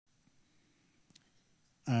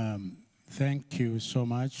Thank you so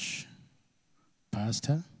much,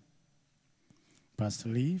 Pastor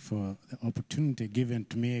Lee, for the opportunity given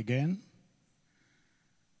to me again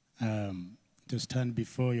to stand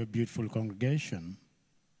before your beautiful congregation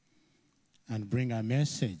and bring a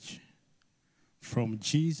message from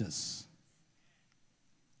Jesus,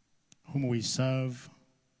 whom we serve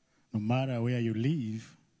no matter where you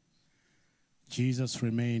live. Jesus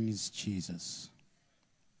remains Jesus.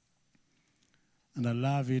 And I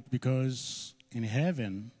love it because in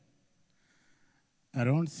heaven, I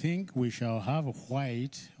don't think we shall have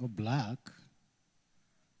white or black.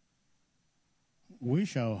 We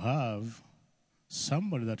shall have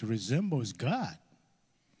somebody that resembles God,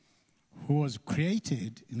 who was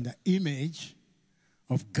created in the image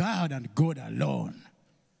of God and God alone.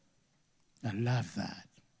 I love that.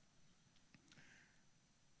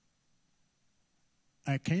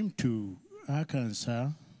 I came to Arkansas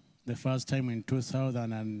the first time in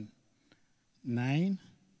 2009,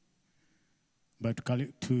 but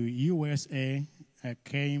to USA, I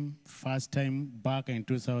came first time back in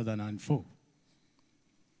 2004.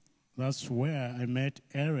 That's where I met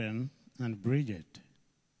Aaron and Bridget.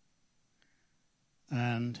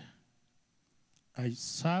 And I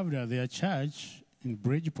served at their church in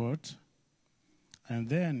Bridgeport, and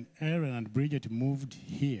then Aaron and Bridget moved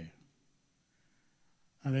here.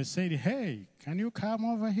 And they said, "Hey, can you come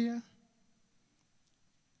over here?"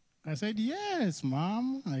 I said, "Yes,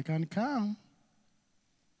 Mom, I can come."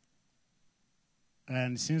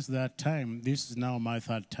 And since that time, this is now my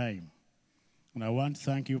third time. And I want to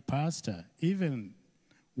thank you, Pastor. Even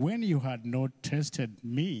when you had not tested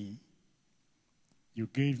me, you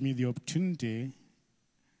gave me the opportunity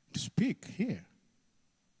to speak here.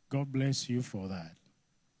 God bless you for that.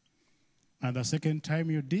 And the second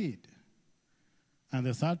time you did. And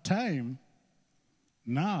the third time,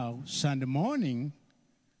 now, Sunday morning,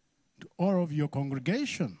 to all of your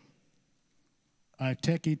congregation, I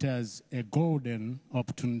take it as a golden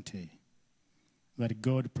opportunity that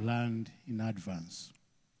God planned in advance.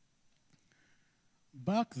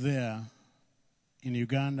 Back there in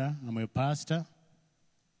Uganda, I'm a pastor.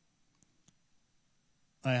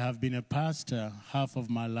 I have been a pastor half of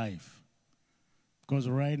my life, because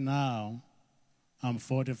right now I'm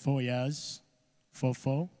 44 years.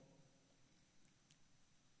 44.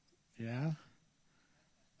 Yeah.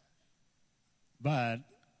 But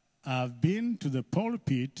I've been to the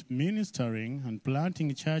pulpit ministering and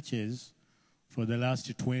planting churches for the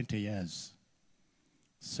last 20 years.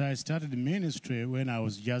 So I started ministry when I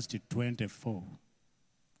was just 24.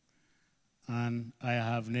 And I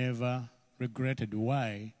have never regretted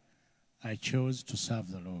why I chose to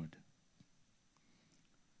serve the Lord.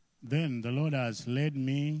 Then the Lord has led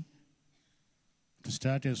me to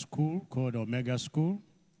start a school called Omega School,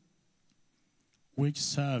 which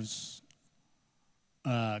serves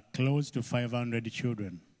close to 500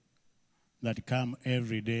 children that come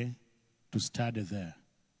every day to study there.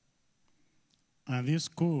 And this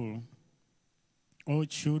school, all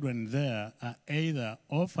children there are either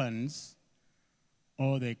orphans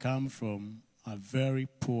or they come from a very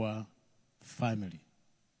poor family.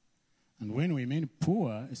 And when we mean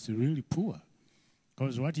poor, it's really poor.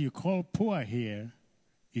 Because what you call poor here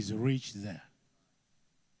is rich there.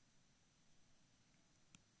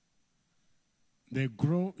 They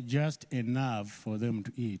grow just enough for them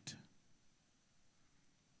to eat.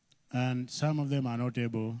 And some of them are not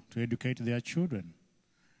able to educate their children.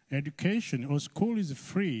 Education or school is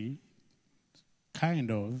free, kind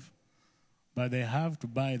of, but they have to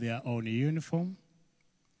buy their own uniform.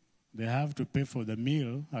 They have to pay for the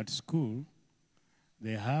meal at school.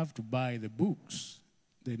 They have to buy the books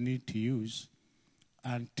they need to use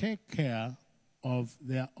and take care of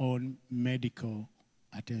their own medical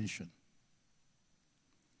attention.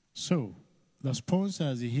 So, the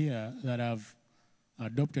sponsors here that have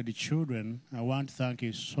adopted children, I want to thank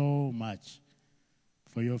you so much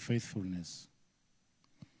for your faithfulness.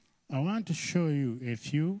 I want to show you a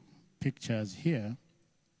few pictures here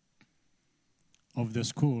of the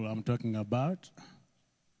school I'm talking about.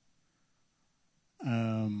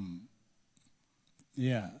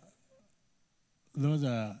 Those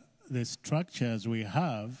are the structures we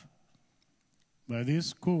have. But this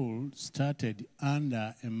school started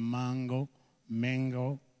under a mango,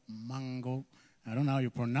 I don't know how you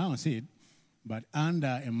pronounce it, but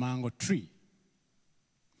under a mango tree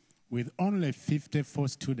with only 54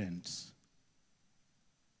 students.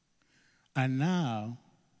 And now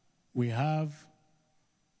we have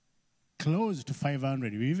close to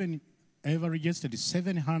 500. We even ever registered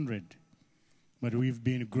 700, but we've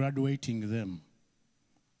been graduating them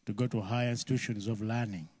to go to higher institutions of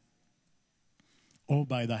learning. or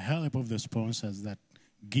by the help of the sponsors that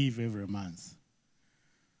give every month.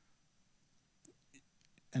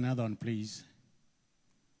 Another one, please.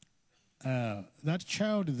 That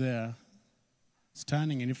child there,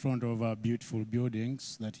 standing in front of our beautiful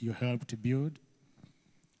buildings that you helped build,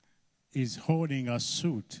 is holding a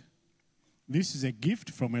suit. This is a gift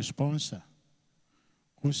from a sponsor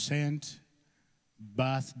who sent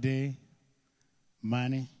birthday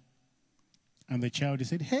money. And the child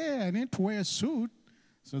said, hey, I need to wear a suit.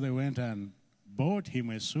 So they went and bought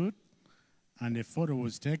him a suit, and a photo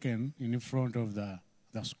was taken in front of the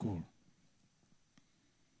school.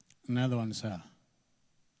 Another one, sir.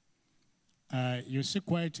 You see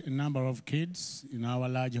quite a number of kids in our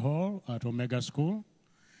large hall at Omega School.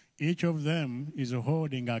 Each of them is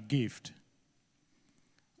holding a gift.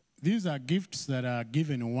 These are gifts that are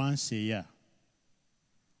given once a year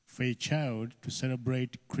for a child to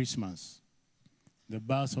celebrate Christmas, the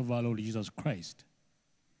birth of our Lord Jesus Christ.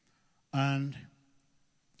 And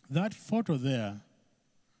that photo there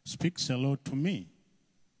speaks a lot to me,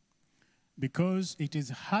 because it is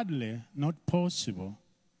hardly not possible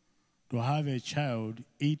to have a child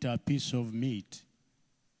eat a piece of meat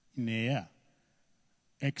in a year,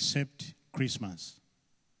 except Christmas.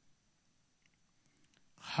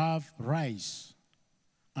 Have rice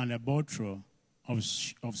and a bottle of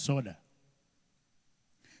soda.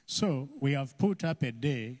 So we have put up a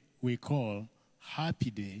day we call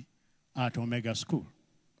Happy Day at Omega School,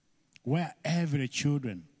 where every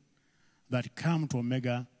children that come to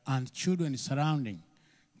Omega and children surrounding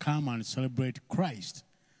come and celebrate Christ,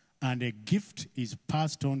 and a gift is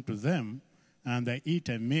passed on to them, and they eat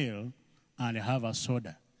a meal and have a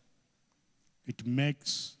soda. It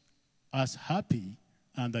makes us happy,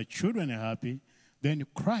 and the children are happy. Then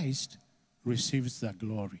Christ receives the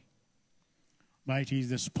glory. But it is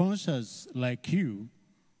the sponsors like you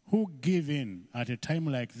who give in at a time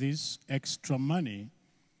like this extra money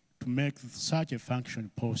to make such a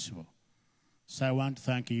function possible. So I want to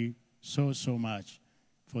thank you so much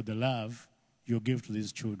for the love you give to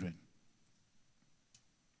these children.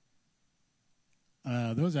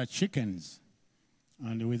 Those are chickens.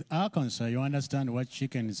 And with Arkansas, you understand what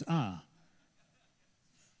chickens are,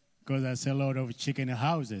 because there's a lot of chicken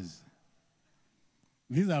houses.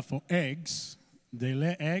 These are for eggs. They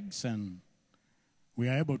lay eggs, and we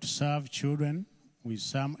are able to serve children with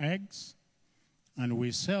some eggs, and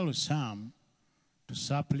we sell some to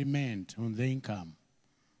supplement on the income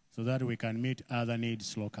so that we can meet other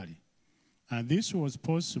needs locally. And this was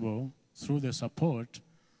possible through the support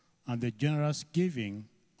and the generous giving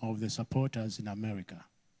of the supporters in America.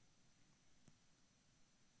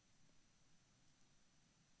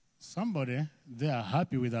 Somebody, they are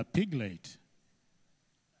happy with a piglet.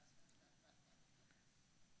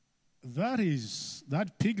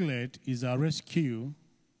 That piglet is a rescue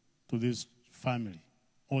to this family,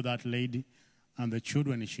 or that lady and the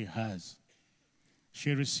children she has.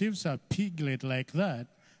 She receives a piglet like that,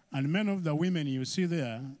 and many of the women you see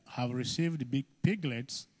there have received big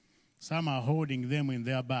piglets. Some are holding them in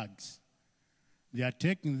their bags. They are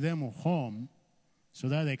taking them home so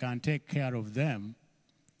that they can take care of them.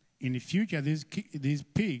 In the future, these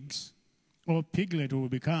pigs or piglet will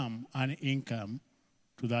become an income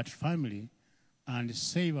to that family and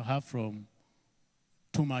save her from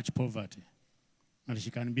too much poverty. And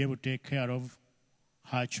she can be able to take care of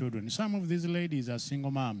her children. Some of these ladies are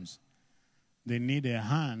single moms. They need a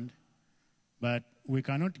hand, but we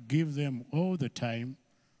cannot give them all the time.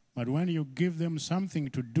 But when you give them something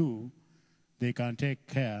to do, they can take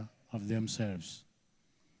care of themselves.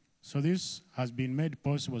 So this has been made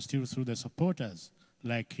possible still through the supporters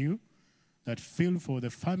like you that feel for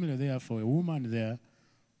the family there, for a woman there,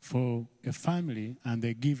 for a family, and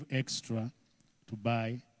they give extra to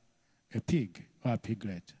buy a pig or a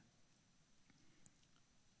piglet.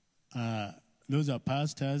 Those are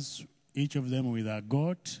pastors, each of them with a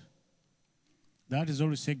goat. That is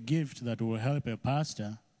always a gift that will help a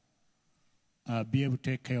pastor be able to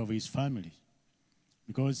take care of his family.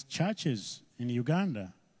 Because churches in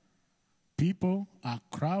Uganda, people are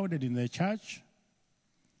crowded in the church,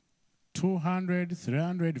 200,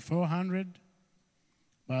 300, 400.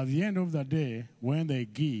 But at the end of the day, when they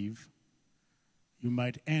give, you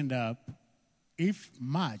might end up, if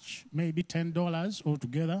much, maybe $10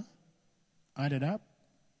 altogether added up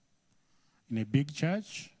in a big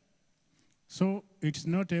church. So it's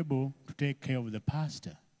not able to take care of the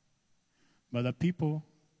pastor. But the people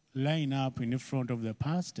line up in front of the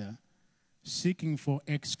pastor seeking for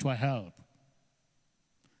extra help.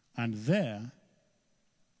 And there,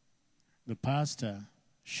 the pastor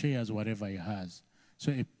shares whatever he has.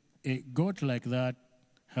 So a goat like that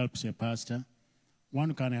helps a pastor.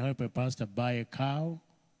 One can help a pastor buy a cow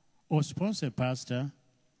or sponsor a pastor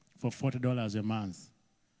for $40 a month.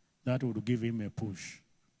 That would give him a push.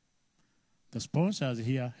 The sponsors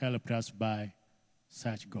here helped us buy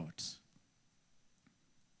such goats.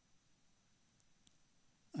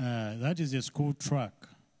 That is a school truck.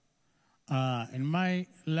 In my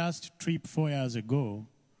last trip 4 years ago,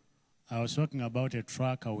 I was talking about a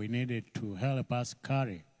truck we needed to help us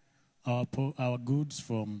carry our goods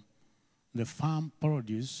from the farm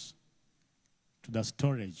produce to the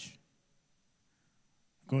storage,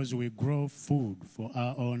 because we grow food for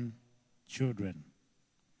our own children.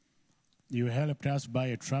 You helped us buy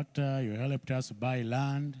a tractor, you helped us buy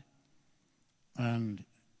land, and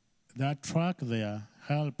that truck there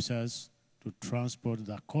helps us to transport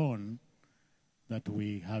the corn that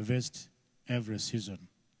we harvest every season.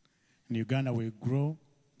 In Uganda, we grow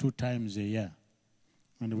 2 times a year,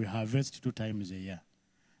 and we harvest 2 times a year.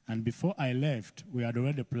 And before I left, we had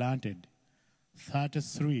already planted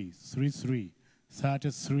 33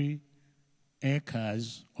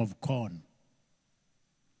 acres of corn.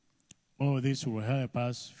 All this will help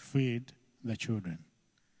us feed the children.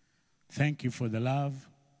 Thank you for the love.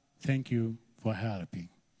 Thank you for helping.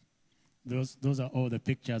 Those are all the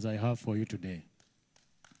pictures I have for you today.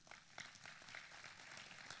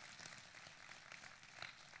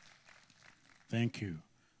 Thank you.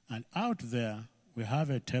 And out there, we have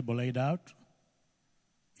a table laid out.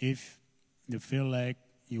 If you feel like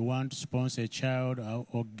you want to sponsor a child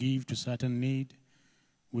or give to certain need,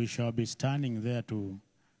 we shall be standing there to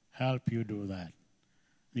help you do that.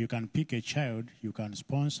 You can pick a child you can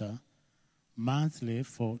sponsor monthly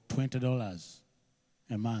for $20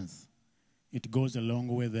 a month. It goes a long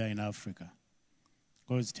way there in Africa,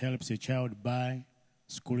 because it helps a child buy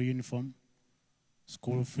school uniform,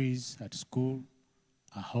 school fees at school,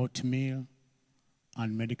 a hot meal,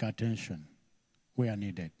 and medical attention where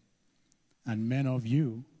needed. And many of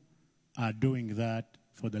you are doing that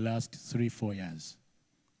for the last 3-4 years.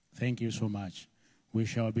 Thank you so much. We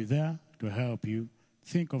shall be there to help you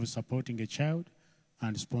think of supporting a child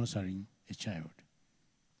and sponsoring a child.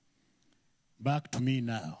 Back to me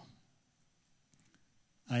now.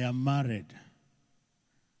 I am married.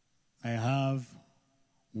 I have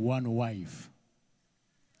one wife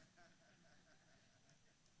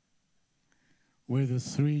with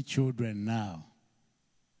 3 children now.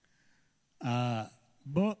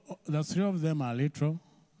 The 3 of them are little.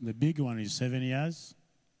 The big one is 7 years.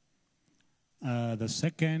 The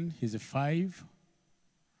second is 5.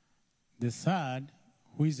 The third,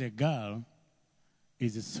 who is a girl,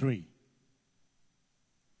 is 3.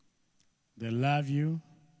 They love you,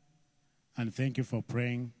 and thank you for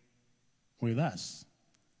praying with us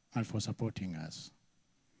and for supporting us.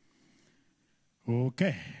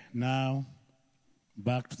 Okay, now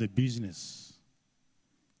back to the business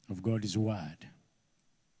of God's Word.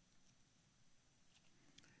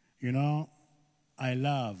 You know, I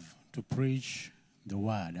love to preach the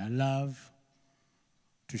Word. I love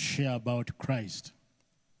to share about Christ.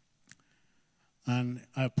 And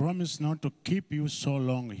I promise not to keep you so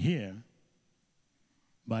long here,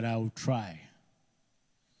 but I will try.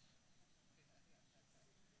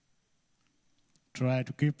 Try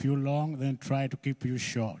to keep you long, then try to keep you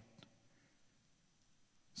short,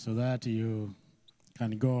 so that you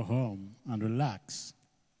can go home and relax.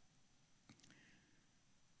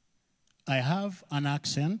 I have an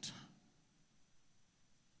accent.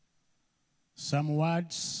 Some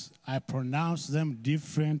words, I pronounce them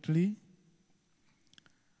differently.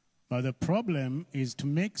 But the problem is to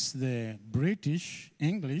mix the British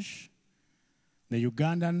English, the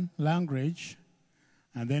Ugandan language,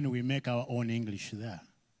 and then we make our own English there.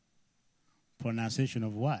 Pronunciation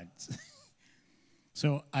of words.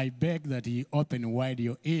 So I beg that you open wide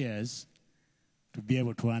your ears to be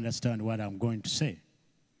able to understand what I'm going to say.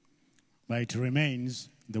 But it remains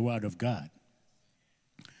the Word of God.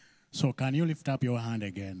 So can you lift up your hand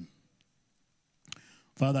again?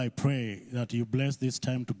 Father, I pray that you bless this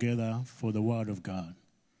time together for the Word of God.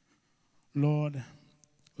 Lord,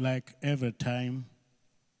 like every time,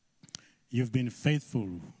 you've been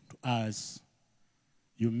faithful to us.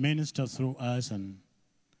 You minister through us and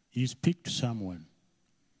you speak to someone.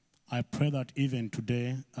 I pray that even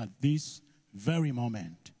today, at this very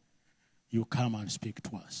moment, you come and speak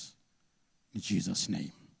to us. In Jesus'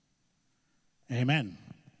 name. Amen.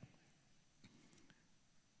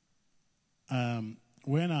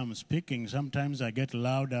 When I'm speaking, sometimes I get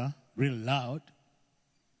louder, real loud.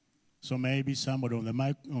 So maybe somebody on the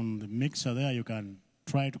mic, on the mixer there, you can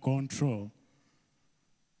try to control.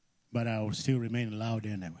 But I will still remain loud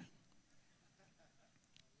anyway.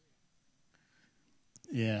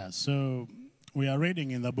 Yeah, so We are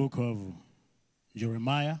reading in the book of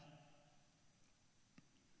Jeremiah.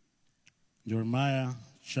 Jeremiah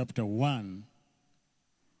chapter 1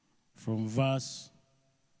 from verse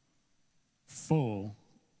 4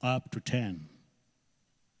 up to 10.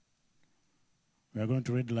 We are going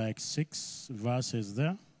to read like 6 verses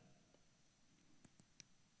there.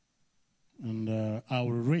 And I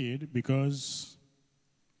will read because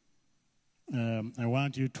I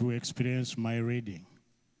want you to experience my reading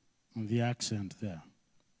and the accent there.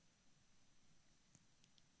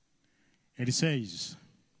 It says,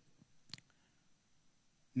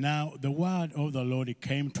 "Now the word of the Lord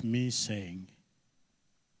came to me, saying,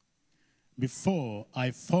 Before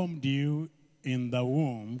I formed you in the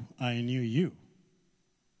womb, I knew you.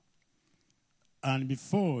 And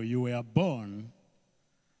before you were born,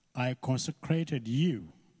 I consecrated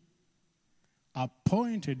you,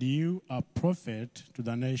 appointed you a prophet to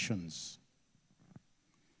the nations.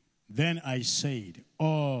 Then I said,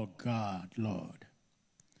 O God, Lord,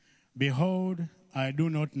 behold, I do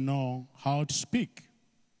not know how to speak,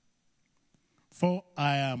 for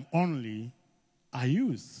I am only a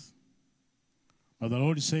youth. But the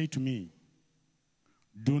Lord said to me,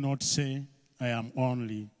 Do not say, I am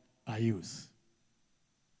only a youth.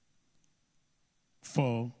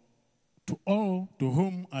 For to all to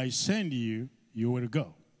whom I send you, you will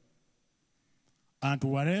go. And to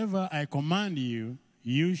whatever I command you,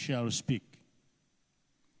 you shall speak.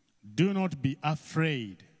 Do not be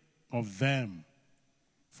afraid of them,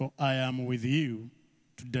 for I am with you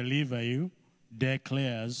to deliver you,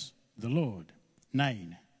 declares the Lord."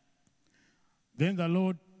 9. Then the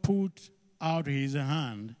Lord put out his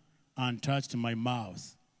hand and touched my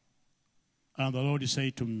mouth. And the Lord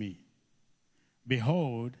said to me,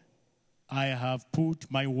 Behold, I have put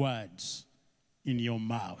my words in your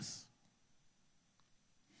mouth.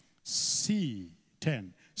 See,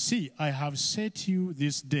 10. See, I have set you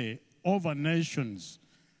this day over nations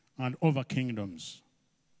and over kingdoms,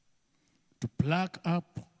 to pluck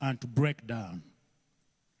up and to break down,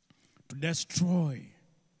 to destroy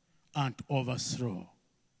and to overthrow,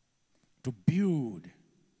 to build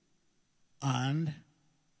and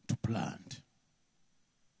to plant.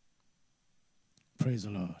 Praise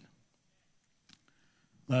the Lord.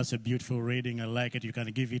 That's a beautiful reading. I like it. You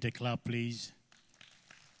can give it a clap, please.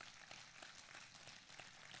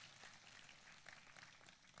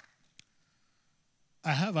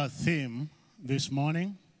 I have a theme this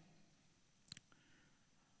morning,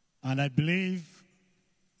 and I believe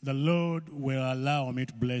the Lord will allow me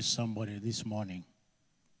to bless somebody this morning.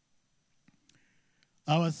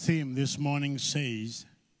 Our theme this morning says,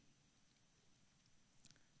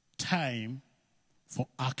 Time for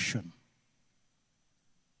Action.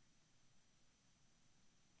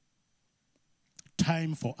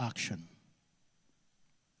 Time for action.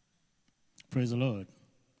 Praise the Lord.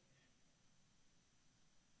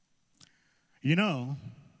 You know,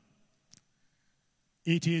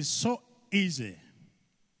 it is so easy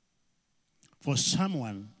for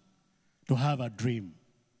someone to have a dream.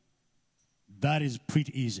 That is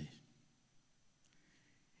pretty easy.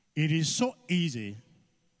 It is so easy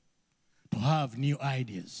to have new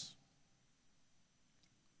ideas.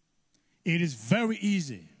 It is very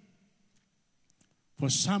easy for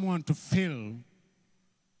someone to feel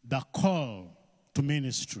the call to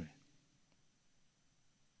ministry.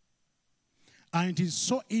 And it is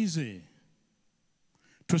so easy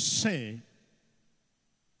to say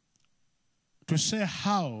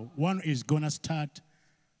how one is going to start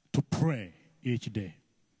to pray each day.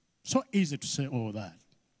 So easy to say all that.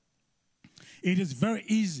 It is very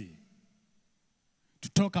easy to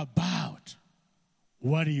talk about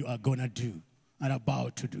what you are going to do and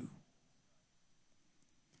about to do.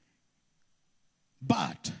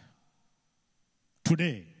 But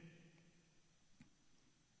today,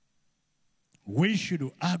 we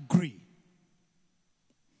should agree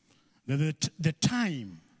that the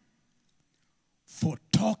time for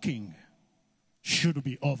talking should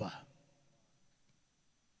be over.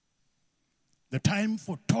 The time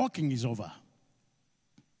for talking is over.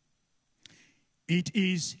 It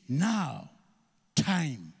is now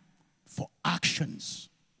time for actions,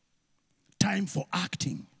 time for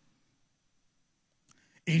acting.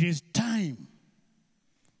 It is time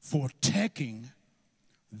for taking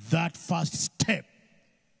that first step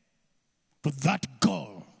to that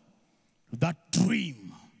goal, to that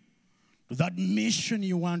dream, to that mission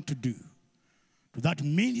you want to do, to that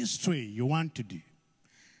ministry you want to do.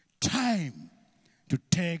 Time to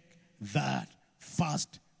take that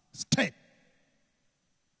first step.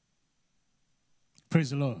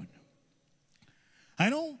 Praise the Lord. I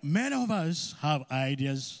know many of us have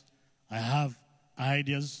ideas. I have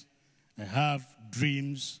ideas. I have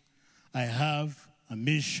dreams. I have a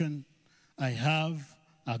mission. I have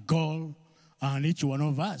a goal. And each one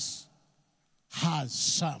of us has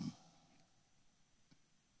some.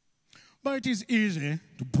 But it is easy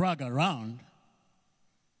to brag around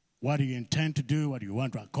what you intend to do, what you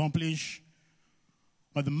want to accomplish.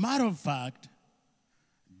 But the matter of fact,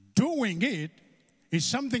 doing it is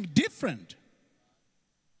something different.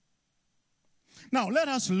 Now, let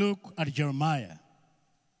us look at Jeremiah.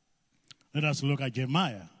 Let us look at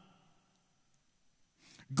Jeremiah.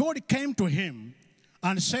 God came to him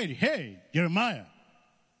and said, "Hey, Jeremiah,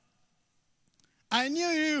 I knew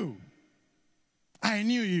you. I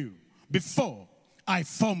knew you before I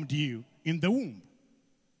formed you in the womb.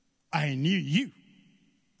 I knew you."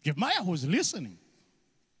 Jeremiah was listening.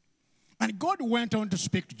 And God went on to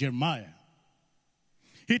speak to Jeremiah.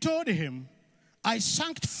 He told him, "I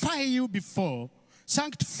sanctified you before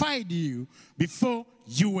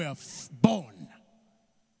you were born."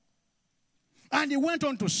 And he went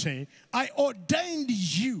on to say, "I ordained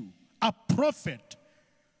you a prophet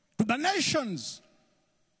to the nations."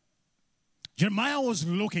 Jeremiah was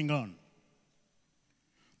looking on.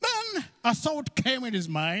 Then a thought came in his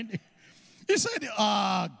mind. He said,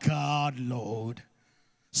 God, Lord,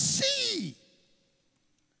 see,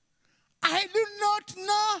 I do not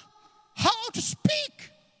know how to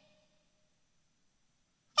speak.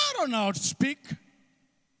 I don't know how to speak.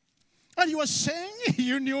 And you were saying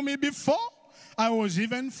you knew me before I was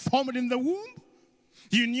even formed in the womb.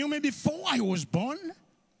 You knew me before I was born.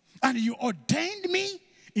 And you ordained me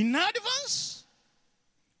in advance.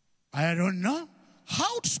 I don't know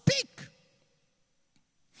how to speak.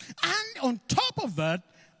 And on top of that,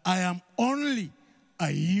 I am only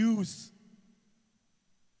a youth.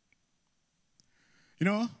 You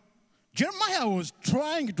know, Jeremiah was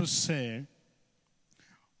trying to say,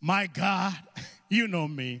 my God, you know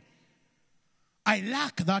me. I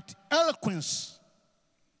lack that eloquence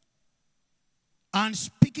and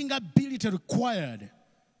speaking ability required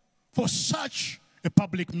for such a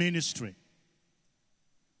public ministry.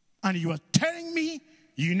 And you are telling me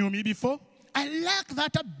you knew me before? I lack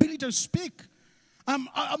that ability to speak. I'm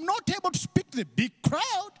not able to speak to the big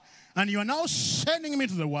crowd, and you are now sending me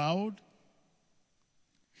to the world.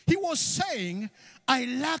 He was saying, I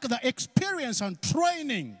lack the experience and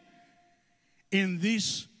training in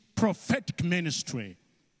this prophetic ministry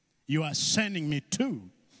you are sending me to.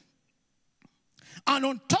 And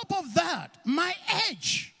on top of that, my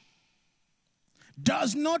age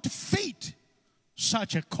does not fit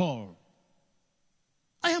such a call.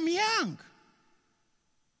 I am young.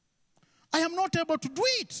 I am not able to do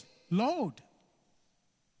it, Lord.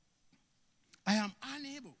 I am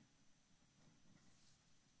unable.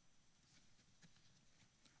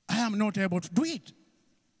 I am not able to do it.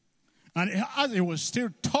 And as he was still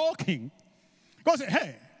talking, God said,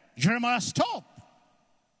 hey, Jeremiah, stop.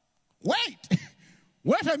 Wait.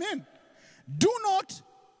 Wait a minute. Do not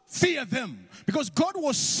fear them. Because God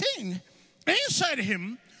was seeing inside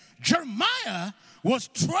him, Jeremiah was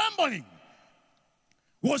trembling,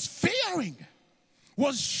 was fearing,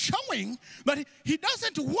 was showing that he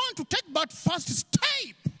doesn't want to take but first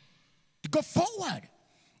step to go forward.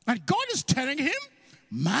 And God is telling him,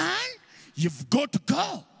 man, you've got to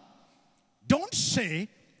go. Don't say,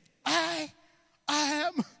 I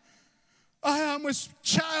am a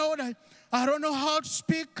child. I don't know how to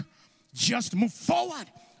speak. Just move forward.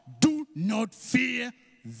 Do not fear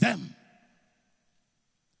them.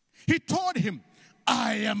 He told him,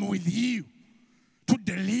 I am with you to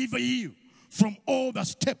deliver you from all the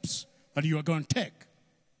steps that you are going to take.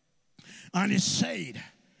 And he said,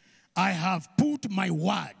 I have put my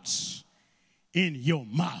words in your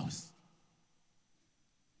mouth.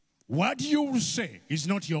 What you will say is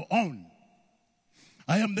not your own.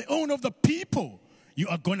 I am the owner of the people you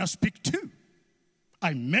are going to speak to.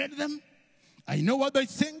 I made them. I know what they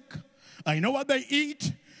think. I know what they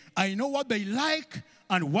eat. I know what they like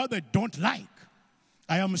and what they don't like.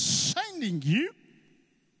 I am sending you.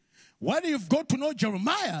 What you've got to know,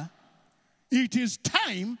 Jeremiah, it is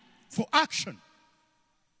time for action.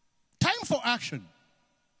 Time for action.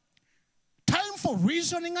 Time for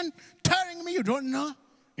reasoning and telling me you don't know.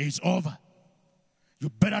 It's over. You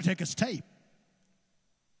better take a step.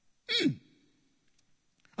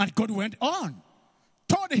 And God went on,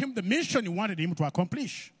 told him the mission he wanted him to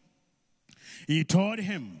accomplish. He told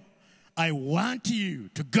him, I want you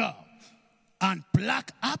to go and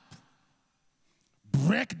pluck up,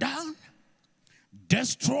 break down,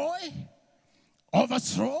 destroy,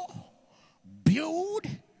 overthrow, build,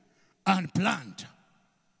 and plant.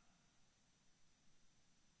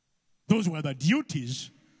 Those were the duties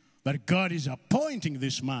that God is appointing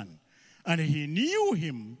this man. And he knew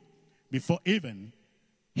him before even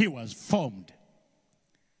he was formed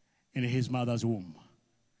in his mother's womb.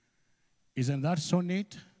 Isn't that so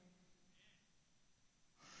neat?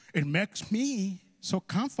 It makes me so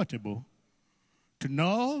comfortable to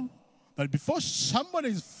know that before somebody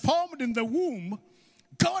is formed in the womb,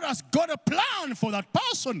 God has got a plan for that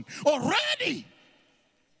person already.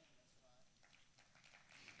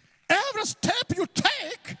 Every step you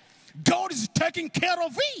take, God is taking care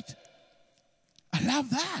of it. I love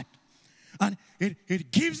that. And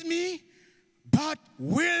it gives me that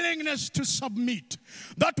willingness to submit,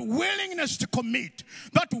 that willingness to commit,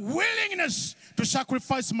 that willingness to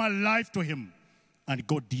sacrifice my life to him and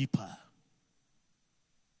go deeper.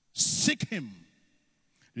 Seek him,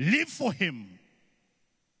 live for him,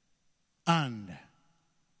 and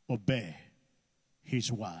obey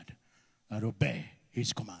his word and obey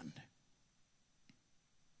his command.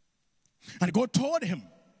 And God told him,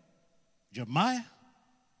 Jeremiah,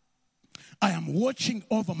 I am watching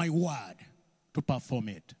over my word to perform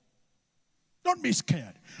it. Don't be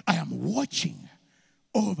scared. I am watching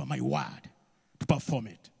over my word to perform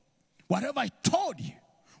it. Whatever I told you,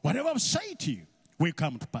 whatever I've said to you, will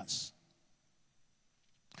come to pass.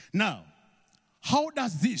 Now, how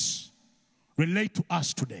does this relate to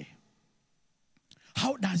us today?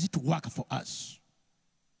 How does it work for us?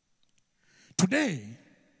 Today,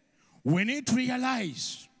 we need to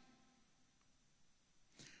realize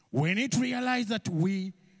that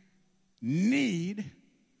we need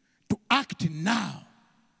to act now.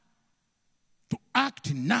 To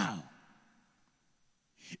act now.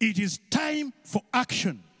 It is time for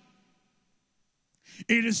action.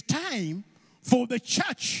 It is time for the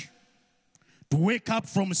church to wake up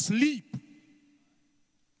from sleep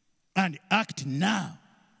and act now.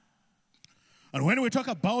 And when we talk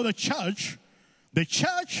about the church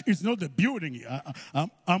is not the building. I'm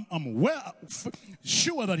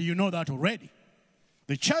sure that you know that already.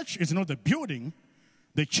 The church is not the building.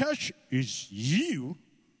 The church is you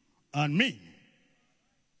and me.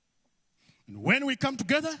 And when we come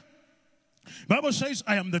together, the Bible says,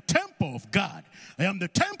 I am the temple of God. I am the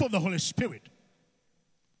temple of the Holy Spirit.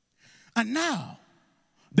 And now,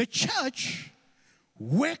 the church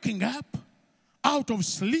waking up out of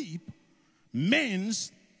sleep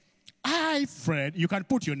means, I, Fred, you can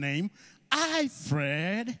put your name, I,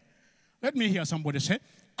 Fred, let me hear somebody say,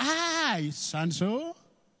 I, Sanso,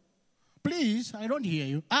 please, I don't hear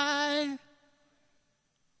you, I,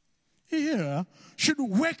 here, should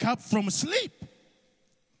wake up from sleep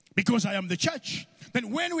because I am the church.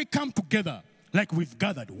 Then when we come together, like we've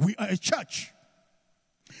gathered, we are a church.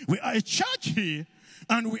 We are a church here,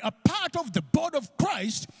 and we are part of the body of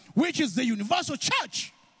Christ, which is the universal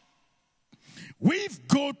church. We've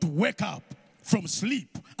got to wake up from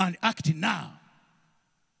sleep and act now.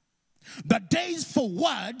 The days for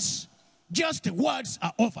words, just words,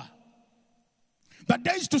 are over. The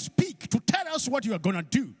days to speak, to tell us what you are going to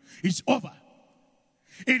do, is over.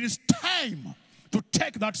 It is time to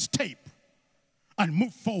take that step and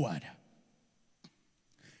move forward.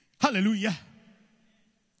 Hallelujah.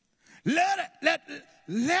 Let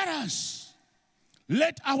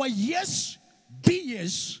our yes be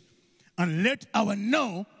yes, and let our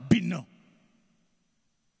no be no.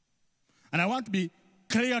 And I want to be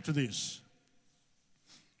clear to this.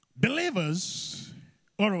 Believers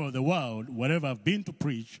all over the world, wherever I've been to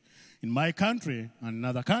preach, in my country and in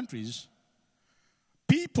other countries,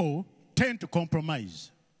 people tend to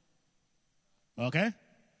compromise. Okay?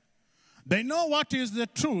 They know what is the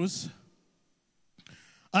truth,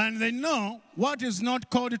 and they know what is not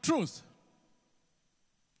called the truth.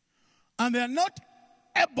 And they are not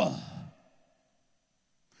able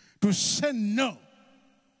to say no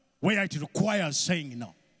where it requires saying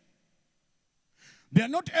no. They are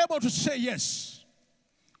not able to say yes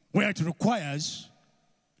where it requires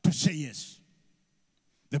to say yes.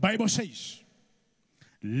 The Bible says,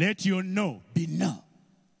 let your no be no,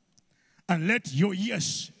 and let your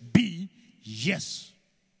yes be yes.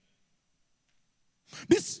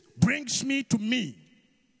 This brings me to me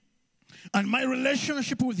and my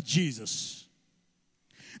relationship with Jesus.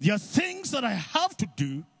 There are things that I have to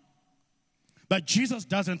do that Jesus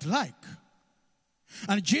doesn't like.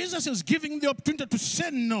 And Jesus is giving the opportunity to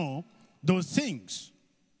say no those things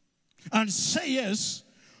and say yes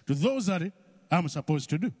to those that I'm supposed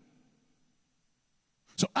to do.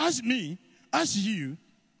 So as me, as you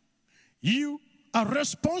are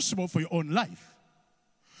responsible for your own life.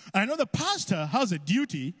 I know the pastor has a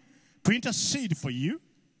duty to intercede for you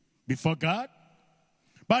before God,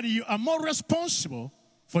 but you are more responsible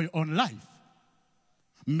for your own life.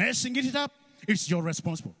 Messing it up, it's your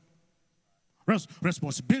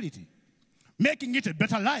responsibility. making it a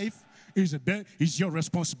better life is your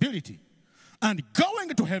responsibility. And going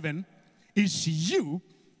to heaven is you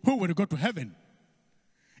who will go to heaven.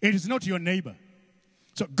 It is not your neighbor.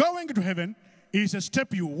 So going to heaven is a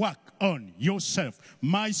step you work on yourself,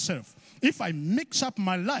 myself. If I mix up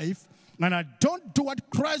my life and I don't do what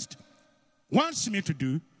Christ wants me to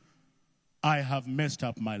do, I have messed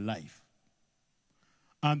up my life.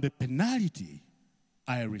 And the penalty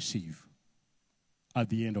I receive at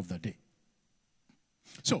the end of the day.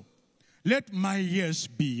 So, let my yes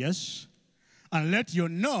be yes, and let your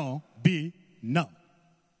no be no.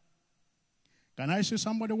 Can I see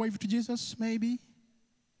somebody wave to Jesus, maybe?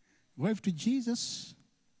 Wave to Jesus.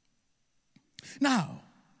 Now,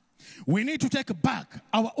 we need to take back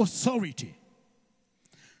our authority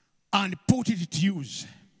and put it to use.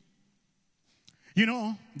 You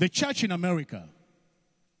know, the church in America,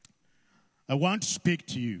 I want to speak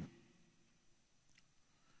to you.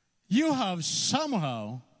 You have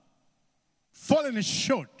somehow fallen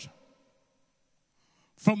short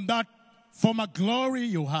from that former glory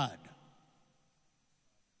you had.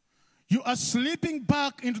 You are slipping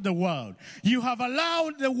back into the world. You have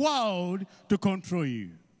allowed the world to control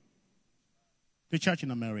you. The church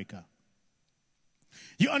in America.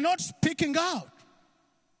 You are not speaking out.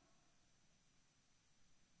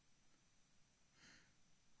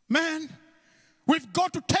 Man, we've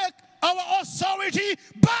got to take our authority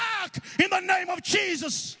back in the name of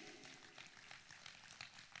Jesus.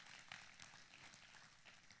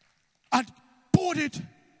 And put it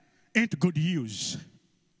into good use.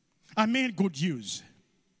 I mean good use.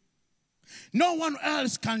 No one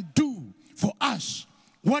else can do for us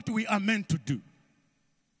what we are meant to do.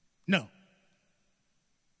 No.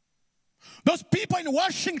 Those people in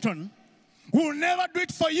Washington will never do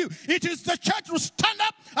it for you. It is the church who stand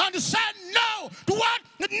up and say no to what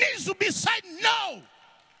needs to be said no.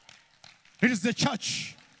 It is the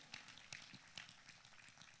church.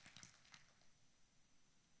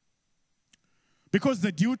 Because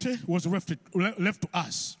the duty was left to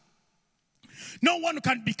us. No one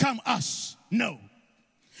can become us. No.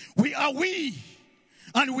 We are we.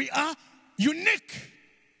 And we are unique.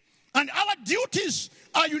 And our duties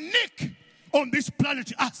are unique on this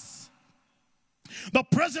planet Earth. The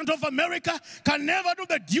President of America can never do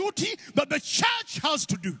the duty that the church has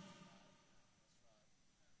to do.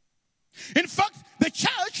 In fact, the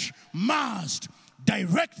church must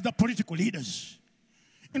direct the political leaders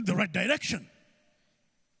in the right direction.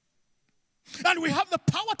 And we have the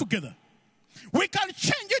power together. We can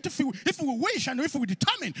change it if we wish and if we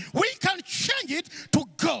determine. We can change it to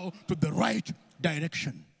go to the right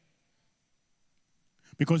direction.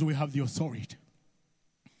 Because we have the authority.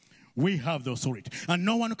 We have the authority. And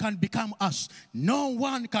no one can become us. No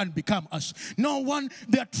one can become us. No one.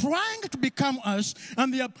 They are trying to become us.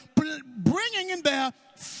 And they are bringing in their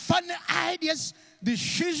funny ideas,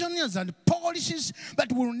 decisions, and policies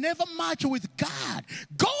that will never match with God.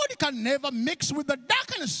 God can never mix with the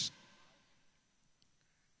darkness.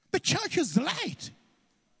 The church is light.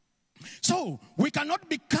 So we cannot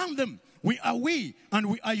become them. We are we, and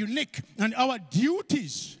we are unique. And our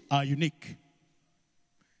duties are unique.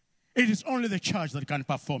 It is only the church that can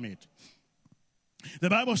perform it. The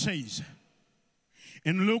Bible says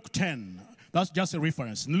in Luke 10, that's just a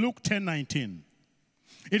reference, in Luke 10:19,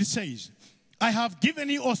 it says, I have given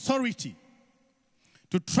you authority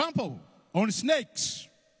to trample on snakes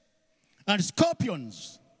and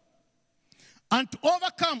scorpions and to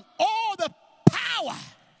overcome all the power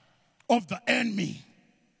of the enemy.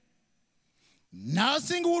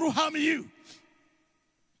 Nothing will harm you.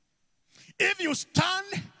 If you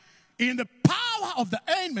stand in the power of the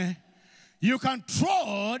enemy, you can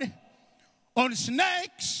tread on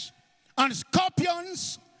snakes and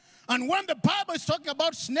scorpions. And when the Bible is talking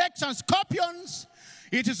about snakes and scorpions,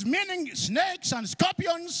 it is meaning snakes and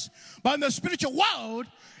scorpions, but in the spiritual world,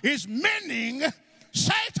 is meaning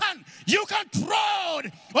Satan. You can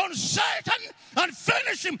tread on Satan and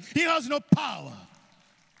finish him. He has no power.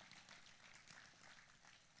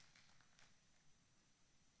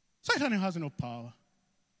 Satan has no power.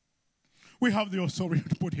 We have the authority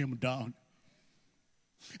to put him down.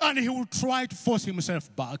 And he will try to force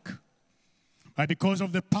himself back. But because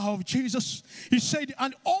of the power of Jesus, he said,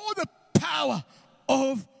 and all the power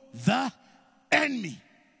of the enemy.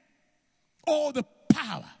 All the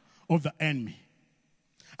power of the enemy.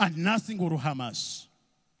 And nothing will harm us.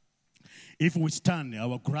 If we stand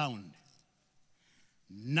our ground,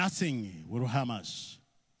 nothing will harm us.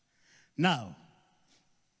 Now,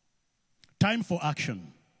 time for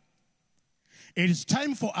action. It is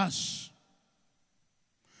time for us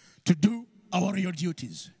to do our real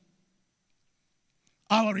duties.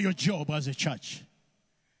 our real job as a church.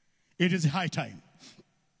 It is high time.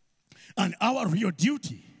 And our real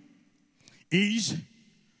duty is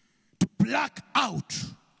to pluck out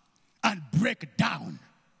and break down.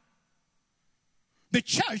 The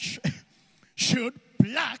church should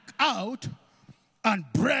pluck out and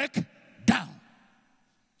break down.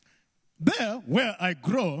 There where I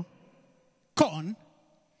grow corn,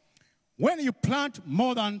 when you plant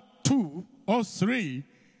more than 2 or 3,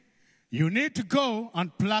 you need to go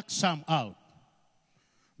and pluck some out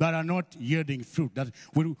that are not yielding fruit, that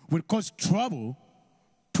will cause trouble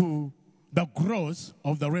to the growth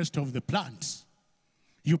of the rest of the plants.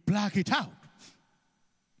 You pluck it out.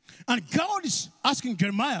 And God is asking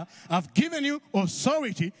Jeremiah, I've given you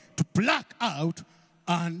authority to pluck out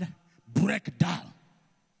and break down.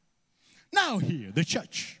 Now here, the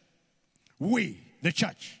church, we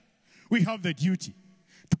have the duty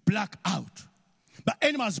to pluck out. The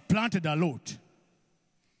enemy has planted a lot.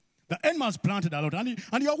 The enemy has planted a lot. And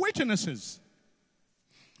you're witnesses.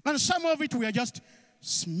 And some of it we are just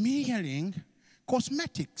smearing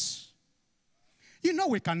cosmetics.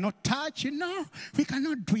 We cannot touch, we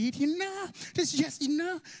cannot do it, It's just,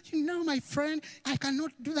 my friend, I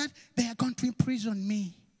cannot do that. They are going to imprison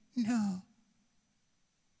me. No.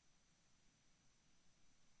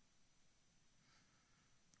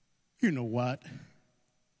 You know what?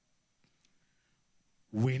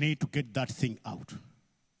 We need to get that thing out.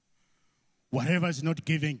 Whatever is not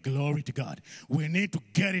giving glory to God, we need to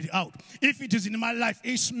get it out. If it is in my life,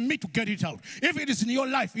 it's me to get it out. If it is in your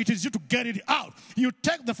life, it is you to get it out. You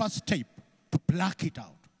take the first step to pluck it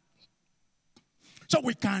out. So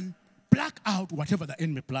we can pluck out whatever the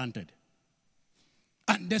enemy planted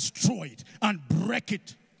and destroy it and break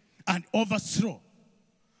it and overthrow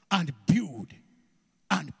and build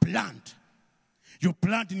and plant. You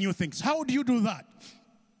plant new things. How do you do that?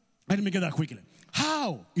 Let me get that quickly.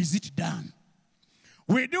 How is it done?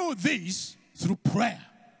 We do this through prayer.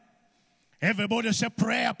 Everybody say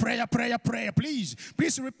prayer, prayer, prayer, prayer. Please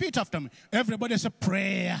repeat after me. Everybody say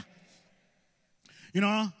prayer.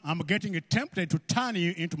 I'm getting tempted to turn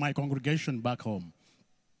you into my congregation back home.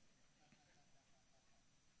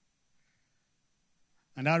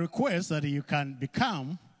 And I request that you can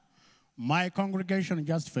become my congregation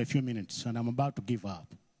just for a few minutes, and I'm about to give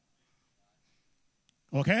up.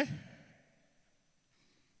 Okay?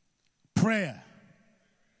 Prayer.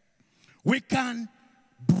 We can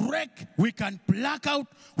break, we can pluck out,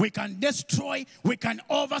 we can destroy, we can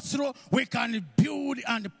overthrow, we can build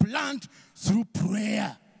and plant through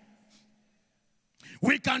prayer.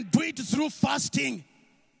 We can do it through fasting.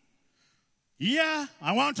 Yeah,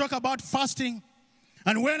 I want to talk about fasting.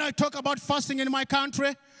 And when I talk about fasting in my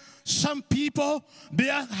country, some people,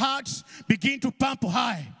 their hearts begin to pump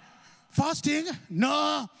high. Fasting?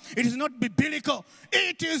 No, it is not biblical.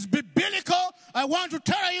 It is biblical. I want to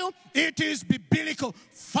tell you, it is biblical.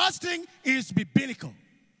 Fasting is biblical.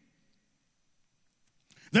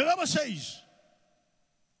 The Bible says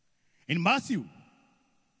in Matthew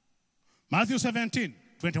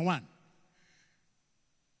 17:21.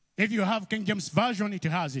 If you have King James Version, it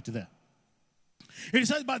has it there. It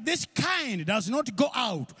says, but this kind does not go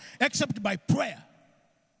out except by prayer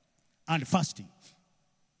and fasting.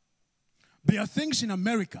 There are things in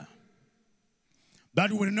America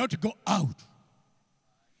that will not go out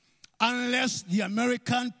unless the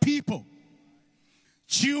American people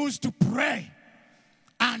choose to pray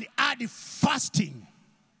and add fasting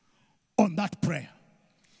on that prayer.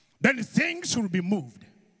 Then things will be moved.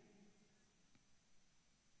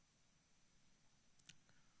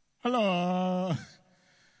 Hello.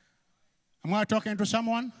 Am I talking to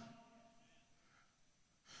someone?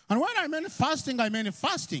 And when I mean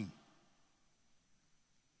fasting.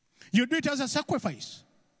 You do it as a sacrifice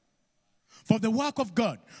for the work of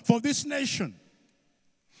God, for this nation.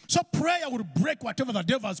 So prayer will break whatever the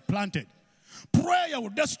devil has planted. Prayer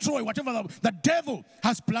will destroy whatever the devil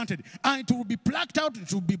has planted. And it will be plucked out,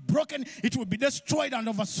 it will be broken, it will be destroyed and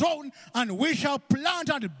overthrown. And we shall plant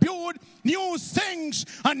and build new things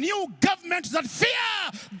and new governments that fear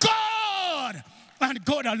God and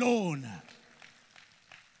God alone.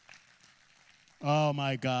 Oh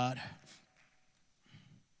my God.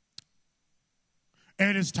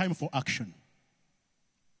 It is time for action.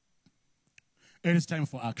 It is time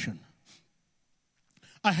for action.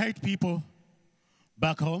 I hate people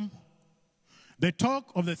back home. They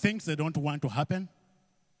talk of the things they don't want to happen.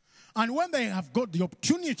 And when they have got the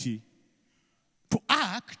opportunity to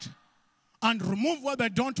act and remove what they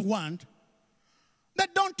don't want, they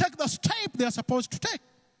don't take the step they are supposed to take.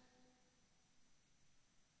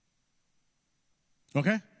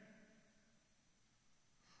 Okay?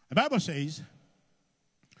 The Bible says,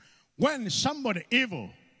 when somebody evil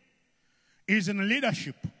is in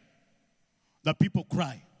leadership, the people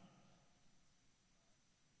cry.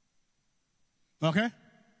 Okay?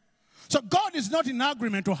 So God is not in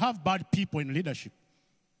agreement to have bad people in leadership.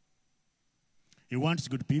 He wants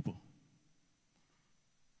good people.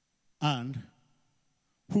 And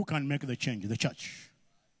who can make the change? The church.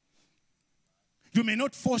 You may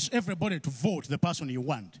not force everybody to vote the person you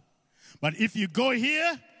want. But if you go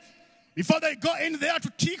here, before they go in there to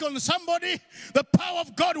tick on somebody, the power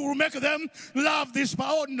of God will make them love this power.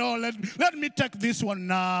 Oh, no, let me take this one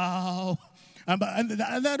now. And at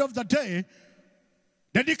the end of the day,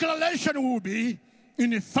 the declaration will be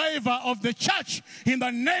in favor of the church in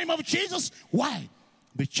the name of Jesus. Why?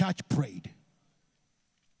 The church prayed.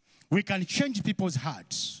 We can change people's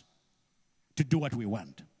hearts to do what we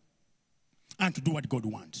want and to do what God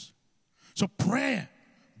wants. So prayer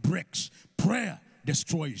breaks. Prayer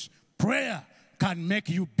destroys. Prayer can make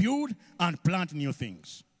you build and plant new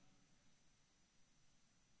things.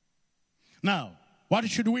 Now, what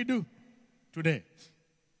should we do today?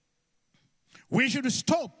 We should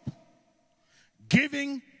stop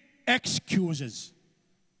giving excuses.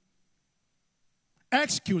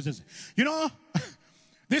 Excuses. You know,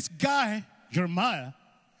 this guy, Jeremiah,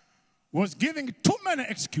 was giving too many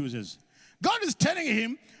excuses. God is telling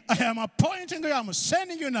him, I am appointing you, I'm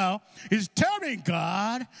sending you now. He's telling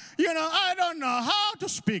God, I don't know how to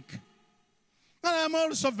speak. And I'm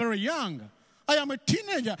also very young. I am a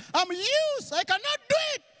teenager. I'm youth. I cannot do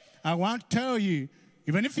it. I want to tell you,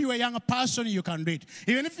 even if you're a young person, you can do it.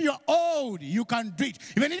 Even if you're old, you can do it.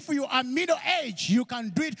 Even if you are middle age, you can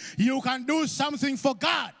do it. You can do something for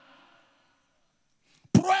God.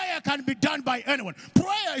 Prayer can be done by anyone.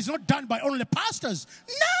 Prayer is not done by only pastors.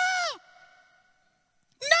 No.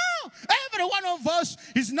 Every one of us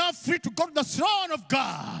is now free to go to the throne of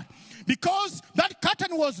God. Because that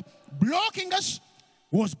curtain was blocking us,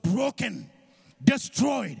 was broken,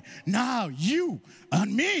 destroyed. Now you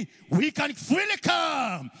and me, we can freely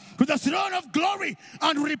come to the throne of glory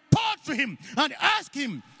and report to him and ask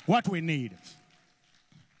him what we need.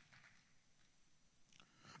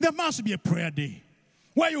 There must be a prayer day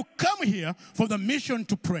where you come here for the mission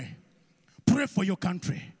to pray. Pray for your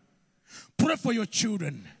country. Pray for your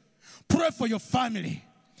children. Pray for your family.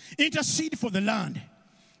 Intercede for the land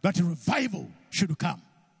that revival should come.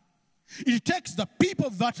 It takes the people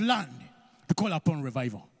of that land to call upon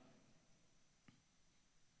revival.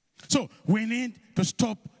 So we need to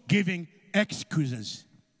stop giving excuses.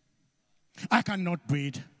 I cannot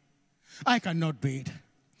breathe. I cannot breathe.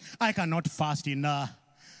 I cannot fast enough.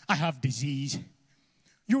 I have disease.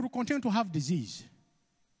 You will continue to have disease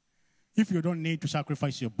if you don't need to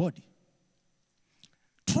sacrifice your body.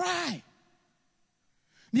 Try.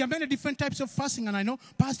 There are many different types of fasting, and I know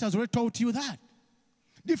pastors already told you that.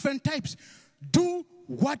 Different types. Do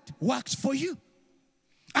what works for you,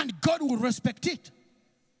 and God will respect it.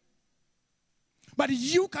 But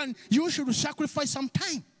you should sacrifice some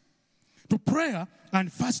time to prayer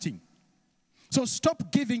and fasting. So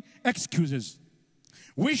stop giving excuses.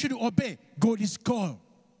 We should obey God's call.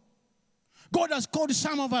 God has called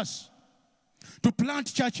some of us to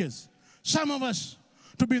plant churches. Some of us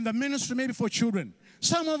to be in the ministry maybe for children.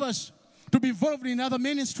 Some of us to be involved in other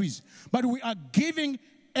ministries. But we are giving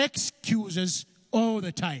excuses all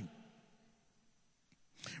the time.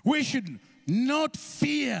 We should not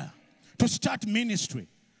fear to start ministry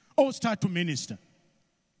or start to minister.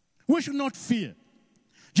 We should not fear.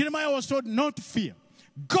 Jeremiah was told not to fear.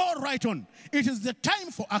 Go right on. It is the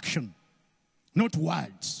time for action, not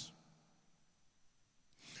words.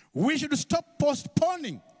 We should stop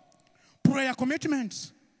postponing prayer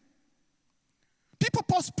commitments. People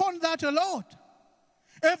postpone that a lot.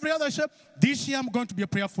 Every other say, this year I'm going to be a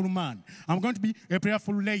prayerful man. I'm going to be a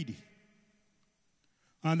prayerful lady.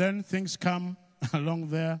 And then things come along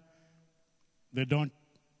there. They don't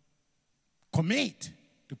commit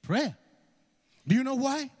to prayer. Do you know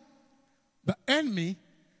why? The enemy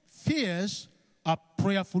fears a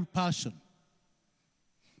prayerful person.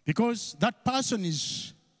 Because that person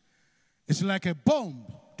is like a bomb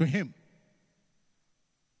to him.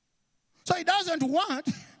 So he doesn't want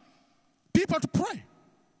people to pray.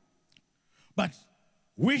 But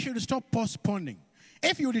we should stop postponing.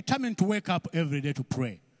 If you determine to wake up every day to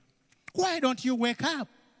pray, why don't you wake up?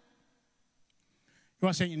 You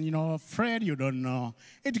are saying, Fred, you don't know.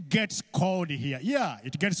 It gets cold here. Yeah,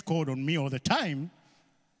 it gets cold on me all the time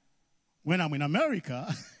when I'm in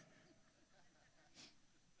America.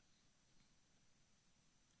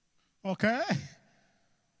 Okay?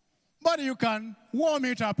 But you can warm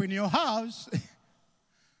it up in your house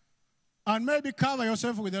and maybe cover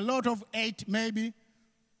yourself with a lot of 8, maybe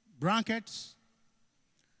blankets.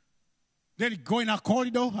 Then go in a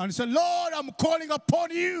corridor and say, Lord, I'm calling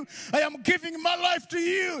upon you. I am giving my life to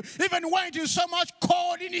you. Even when it is so much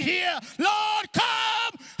cold in here, Lord,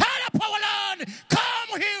 come, help our land.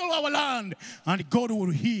 Come, heal our land. And God will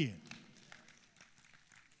hear.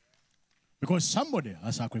 Because somebody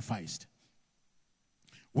has sacrificed.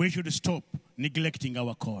 We should stop neglecting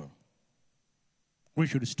our call. We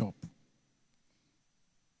should stop.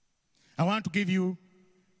 I want to give you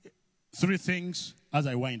 3 things as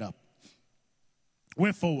I wind up.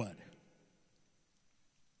 Way forward.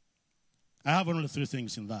 I have only 3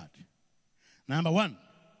 things in that. Number 1,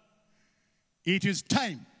 it is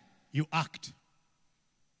time you act.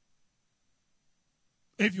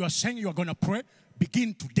 If you are saying you are going to pray,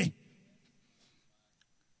 begin today.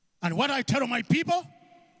 And what I tell my people,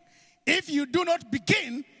 if you do not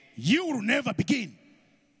begin, you will never begin.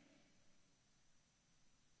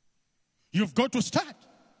 You've got to start.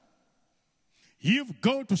 You've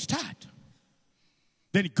got to start.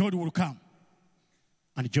 Then God will come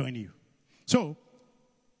and join you. So,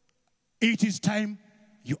 it is time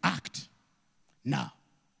you act now.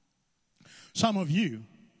 Some of you,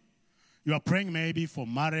 you are praying maybe for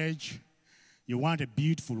marriage. You want a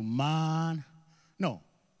beautiful man. No,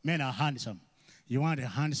 men are handsome. You want a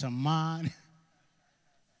handsome man.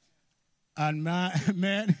 And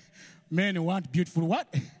men want beautiful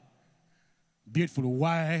what? Beautiful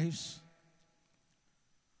wives.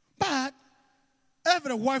 But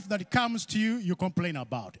every wife that comes to you, you complain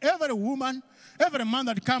about. Every woman, every man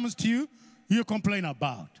that comes to you, you complain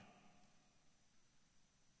about.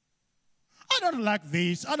 I don't like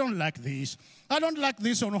this. I don't like this. I don't like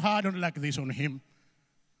this on her. I don't like this on him.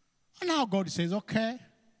 And now God says, okay,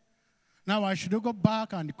 now I should go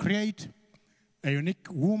back and create a unique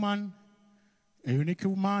woman, a unique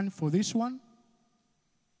man for this one.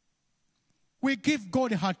 We give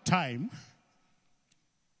God a hard time.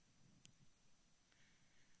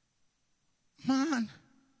 Man,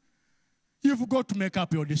 you've got to make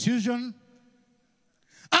up your decision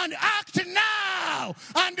and act now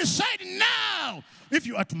and decide now. If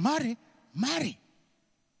you are to marry, marry.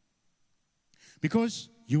 Because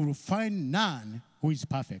you will find none who is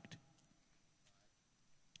perfect.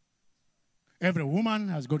 Every woman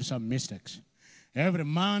has got some mistakes. Every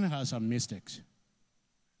man has some mistakes.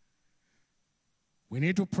 We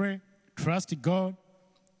need to pray, trust God.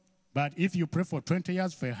 But if you pray for 20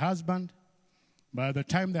 years for a husband, by the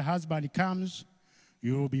time the husband comes,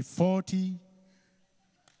 you will be 40.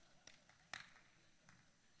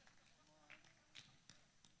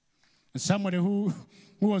 And somebody who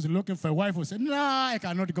was looking for a wife who said, nah, I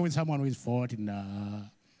cannot go with someone who is 40. Nah.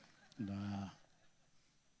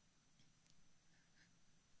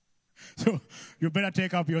 So you better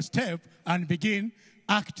take up your step and begin,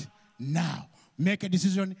 act now. Make a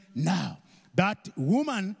decision now. That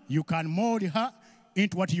woman, you can mold her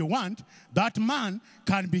into what you want. That man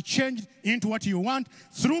can be changed into what you want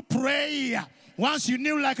through prayer. Once you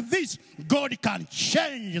kneel like this, God can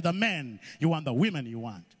change the men you want, the women you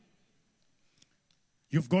want.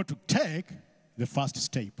 You've got to take the first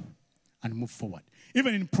step and move forward.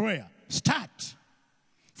 Even in prayer, start.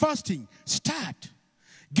 Fasting, start.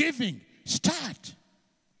 Giving, start.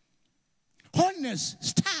 Holiness,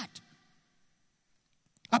 start.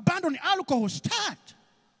 Abandon alcohol, start.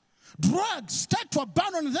 Drugs, start to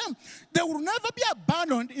abandon them. They will never be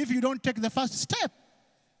abandoned if you don't take the first step.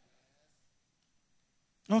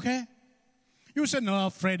 Okay? You say, no,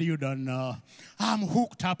 Fred, you don't know. I'm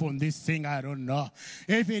hooked up on this thing, I don't know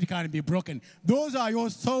if it can be broken. Those are your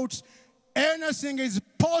thoughts. Anything is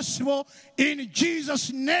possible in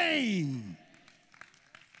Jesus' name.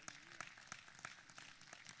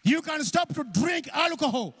 You can stop to drink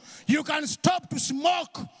alcohol. You can stop to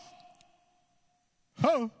smoke.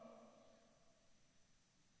 Oh.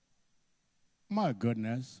 My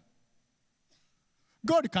goodness.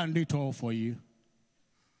 God can do it all for you.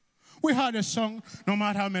 We had a song, no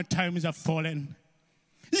matter how many times I've fallen,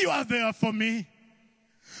 you are there for me.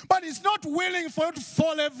 But it's not willing for you to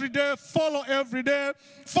fall every day, follow every day,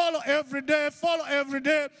 follow every day, follow every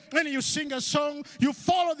day. Then you sing a song, you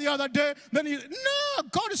follow the other day. No,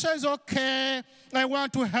 God says, okay, I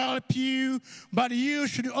want to help you. But you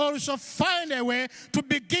should also find a way to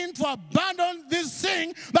begin to abandon this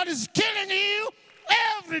thing that is killing you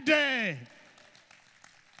every day.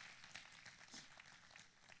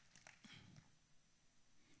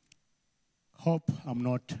 Hope I'm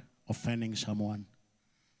not offending someone.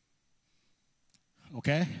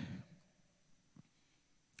 Okay?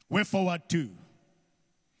 Way forward to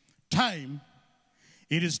time.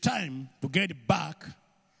 It is time to get back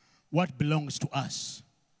what belongs to us.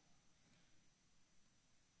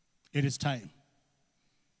 It is time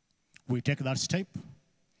we take that step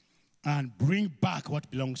and bring back what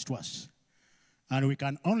belongs to us. And we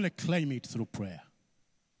can only claim it through prayer.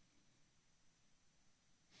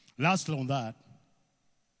 Lastly on that,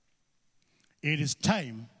 it is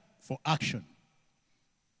time for action,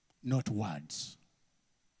 not words.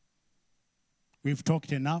 We've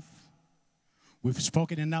talked enough. We've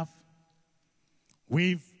spoken enough.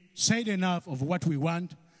 We've said enough of what we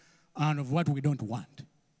want and of what we don't want.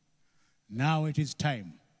 Now it is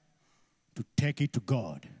time to take it to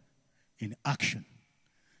God in action,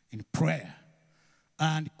 in prayer,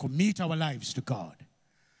 and commit our lives to God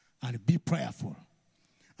and be prayerful.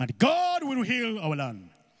 And God will heal our land.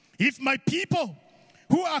 If my people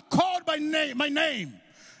who are called by my name,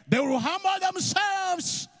 they will humble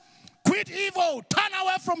themselves, quit evil, turn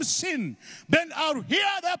away from sin, then I'll hear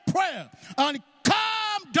their prayer and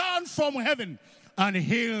come down from heaven and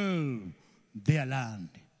heal their land.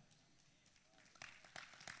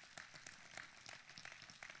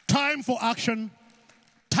 Time for action,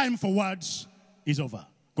 time for words is over.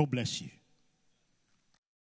 God bless you.